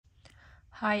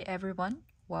Hi everyone,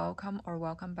 welcome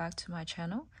back to my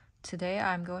channel. Today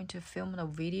I'm going to film a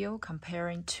video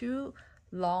comparing two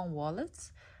long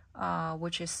wallets,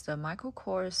 which is the Michael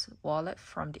Kors wallet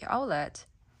from the outlet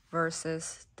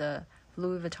versus the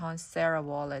Louis Vuitton Sarah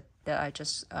wallet that I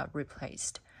just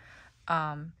replaced.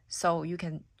 So you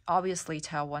can obviously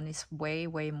tell one is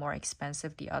way more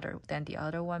expensive than the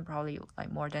other one, probably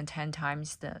like more than 10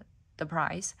 times the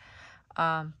price.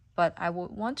 But I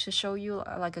would want to show you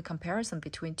like a comparison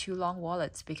between two long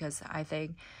wallets because I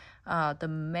think the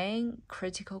main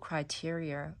critical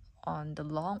criteria on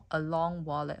a long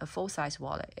wallet, a full-size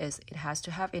wallet, is it has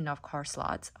to have enough card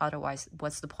slots. Otherwise,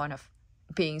 what's the point of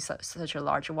being such a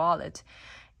large wallet?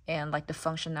 And like the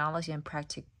functionality and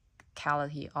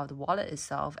practicality of the wallet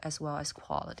itself, as well as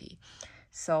quality.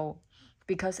 So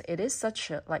because it is such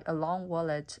a long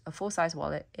wallet, a full-size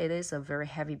wallet, it is a very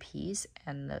heavy piece,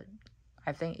 and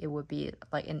I think it would be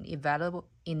like an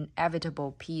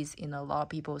inevitable piece in a lot of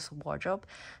people's wardrobe.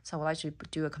 So I would like to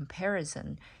do a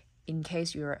comparison in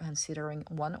case you're considering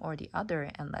one or the other,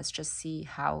 and let's just see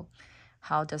how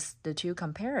does the two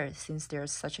compare, since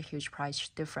there's such a huge price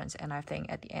difference. And I think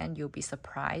at the end you'll be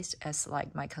surprised as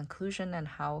like my conclusion and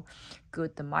how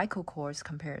good the Michael Kors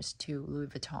compares to Louis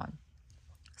Vuitton.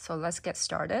 So let's get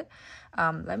started.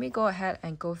 Let me go ahead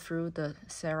and go through the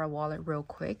Sarah wallet real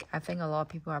quick. I think a lot of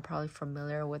people are probably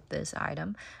familiar with this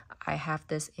item. I have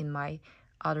this in my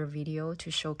other video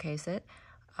to showcase it.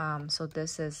 So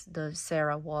this is the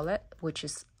Sarah wallet, which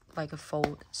is like a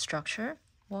fold structure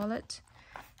wallet.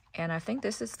 And I think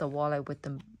this is the wallet with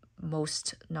the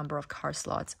most number of card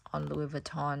slots on Louis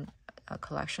Vuitton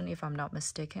collection, if I'm not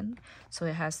mistaken. So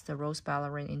it has the rose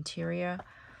ballerine interior.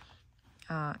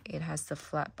 It has the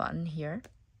flat button here.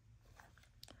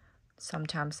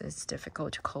 Sometimes it's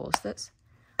difficult to close this.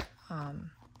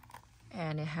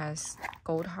 And it has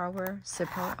gold hardware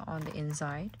zipper on the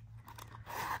inside.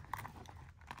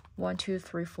 1, 2,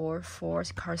 3, 4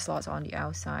 card slots on the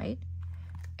outside.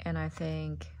 And I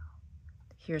think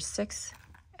here's 6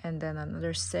 and then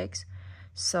another 6.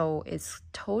 So its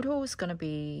total is gonna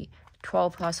be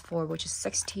 12 plus 4, which is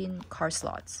 16 card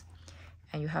slots.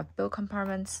 And you have bill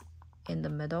compartments in the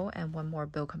middle and one more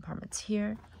bill compartments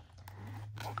here.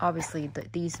 Obviously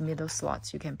these middle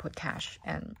slots you can put cash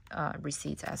and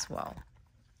receipts as well.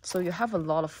 So you have a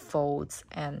lot of folds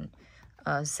and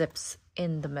zips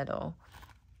in the middle.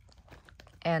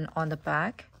 And on the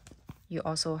back you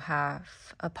also have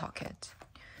a pocket.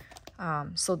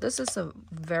 So this is a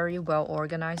very well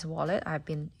organized wallet. I've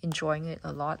been enjoying it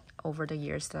a lot over the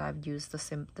years that I've used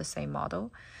the same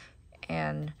model.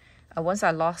 And once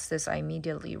I lost this, I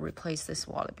immediately replaced this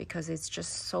wallet because it's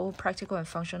just so practical and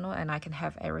functional, and I can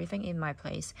have everything in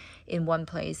one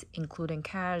place, including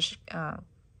cash,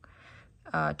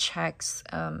 checks,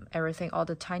 everything, all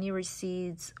the tiny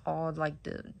receipts, all like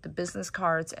the business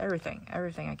cards, everything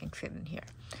I can fit in here.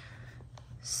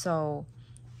 So,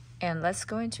 and let's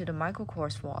go into the Michael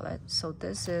Kors wallet. So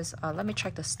this is, let me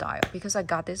check the style because I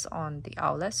got this on the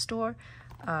outlet store.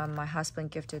 My husband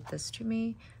gifted this to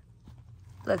me.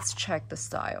 Let's check the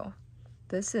style.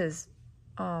 This is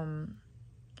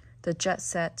the Jet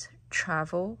Set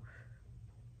Travel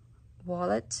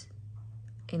wallet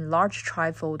in large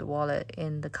trifold wallet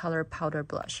in the color powder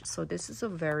blush. So this is a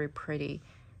very pretty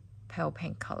pale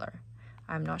pink color.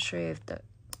 I'm not sure if the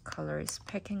color is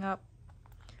picking up.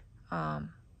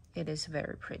 It is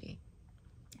very pretty.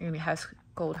 And it has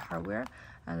gold hardware.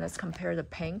 And let's compare the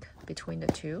pink between the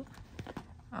two.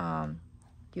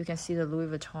 You can see the Louis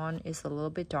Vuitton is a little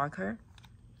bit darker,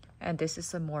 and this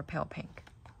is a more pale pink.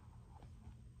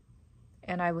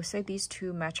 And I would say these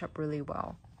two match up really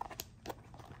well.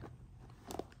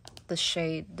 The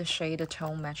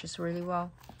tone matches really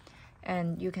well.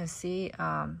 And you can see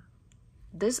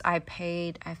this I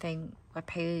paid around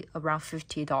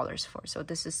 $50 for. So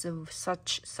this is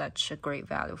such a great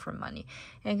value for money.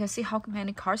 And you can see how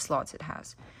many card slots it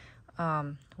has.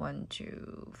 1,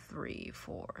 2, 3,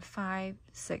 4, 5,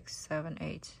 6, 7,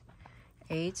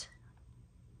 8.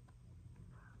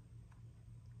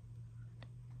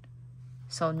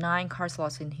 So 9 card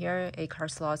slots in here, 8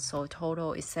 card slots. So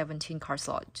total is 17 card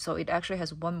slots. So it actually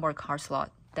has one more card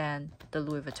slot than the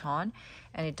Louis Vuitton,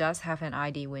 and it does have an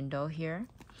ID window here.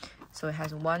 So it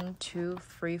has 1, 2,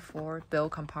 3, 4 bill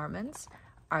compartments.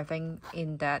 I think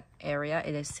in that area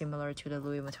it is similar to the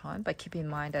Louis Vuitton, but keep in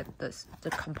mind that the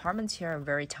compartments here are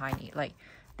very tiny. Like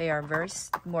they are very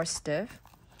more stiff,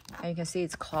 and you can see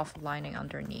it's cloth lining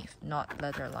underneath, not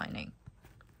leather lining.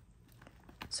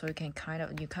 So you kind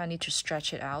of need to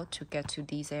stretch it out to get to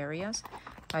these areas.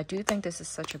 I do think this is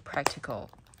such a practical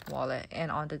wallet,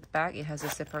 and on the back it has a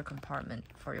zipper compartment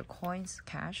for your coins,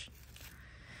 cash.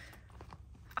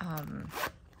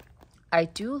 I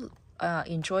do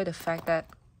enjoy the fact that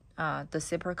the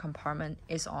zipper compartment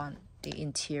is on the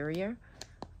interior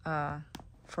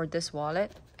for this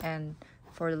wallet, and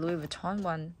for the Louis Vuitton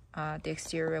one, the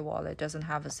exterior wallet doesn't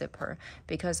have a zipper,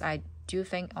 because I do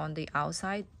think on the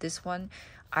outside, this one,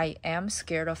 I am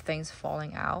scared of things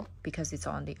falling out because it's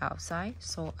on the outside,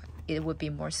 so it would be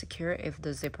more secure if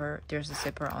there's a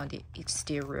zipper on the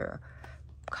exterior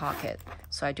pocket.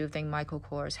 So I do think Michael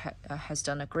Kors has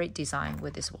done a great design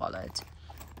with this wallet.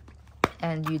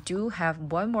 And you do have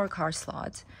one more card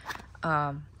slot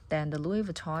than the Louis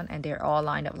Vuitton, and they're all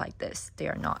lined up like this. They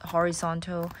are not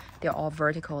horizontal, they're all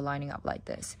vertical, lining up like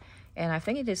this. And I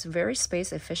think it is very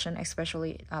space efficient,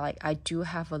 especially I do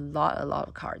have a lot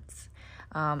of cards.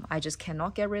 I just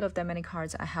cannot get rid of that many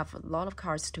cards. I have a lot of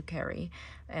cards to carry,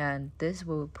 and this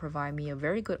will provide me a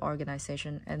very good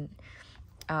organization. And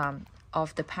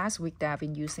of the past week that I've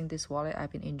been using this wallet,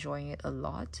 I've been enjoying it a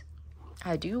lot.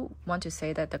 I do want to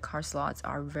say that the card slots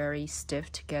are very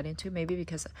stiff to get into, maybe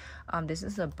because this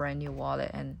is a brand new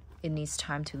wallet and it needs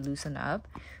time to loosen up,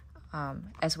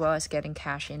 as well as getting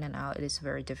cash in and out. It is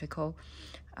very difficult,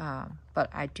 but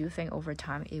I do think over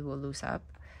time it will loosen up.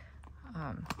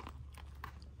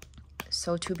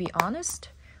 So to be honest,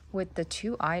 with the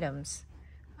two items,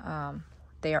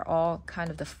 they are all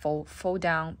kind of the fold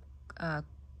down,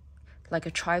 like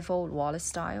a trifold wallet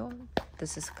style.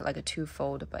 This is like a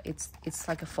two-fold, but it's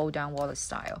like a fold-down wallet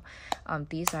style.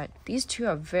 These two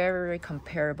are very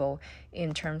comparable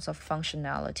in terms of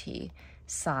functionality,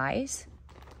 size,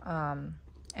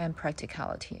 and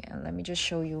practicality. And let me just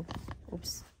show you.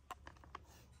 Oops.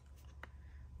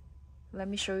 Let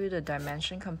me show you the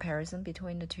dimension comparison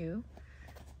between the two.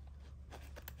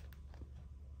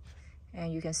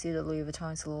 And you can see the Louis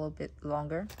Vuitton is a little bit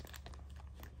longer.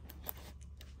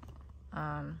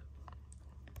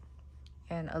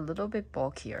 And a little bit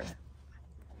bulkier.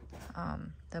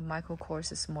 The Michael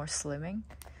Kors is more slimming.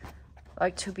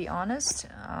 Like, to be honest,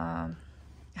 I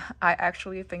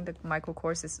actually think that Michael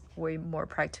Kors is way more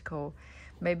practical,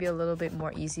 maybe a little bit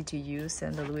more easy to use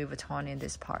than the Louis Vuitton in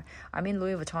this part. I mean,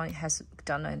 Louis Vuitton has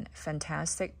done a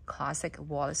fantastic classic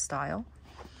wallet style,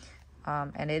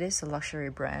 and it is a luxury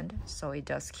brand, so it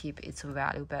does keep its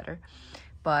value better.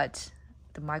 But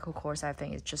the Michael Kors, I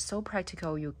think, is just so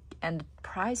practical. And the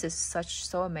price is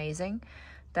so amazing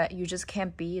that you just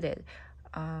can't beat it.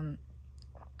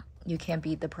 You can't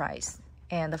beat the price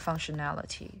and the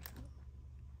functionality.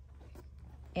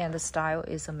 And the style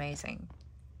is amazing.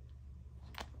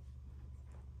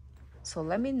 So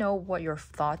let me know what your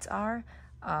thoughts are.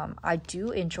 I do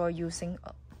enjoy using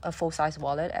a full-size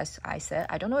wallet, as I said.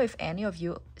 I don't know if any of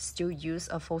you still use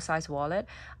a full-size wallet.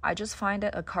 I just find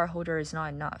that a card holder is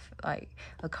not enough. Like,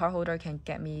 a card holder can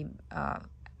get me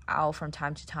out from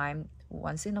time to time,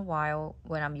 once in a while,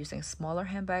 when I'm using a smaller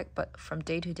handbag, but from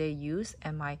day-to-day use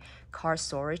and my card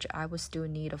storage, I would still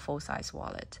need a full-size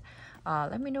wallet.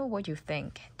 Let me know what you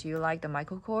think. Do you like the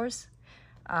Michael Kors?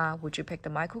 Would you pick the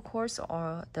Michael Kors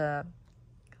or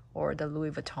the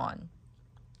Louis Vuitton?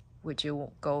 Would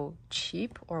you go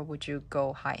cheap or would you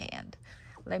go high-end?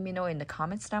 Let me know in the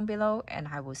comments down below, and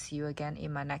I will see you again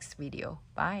in my next video.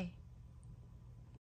 Bye!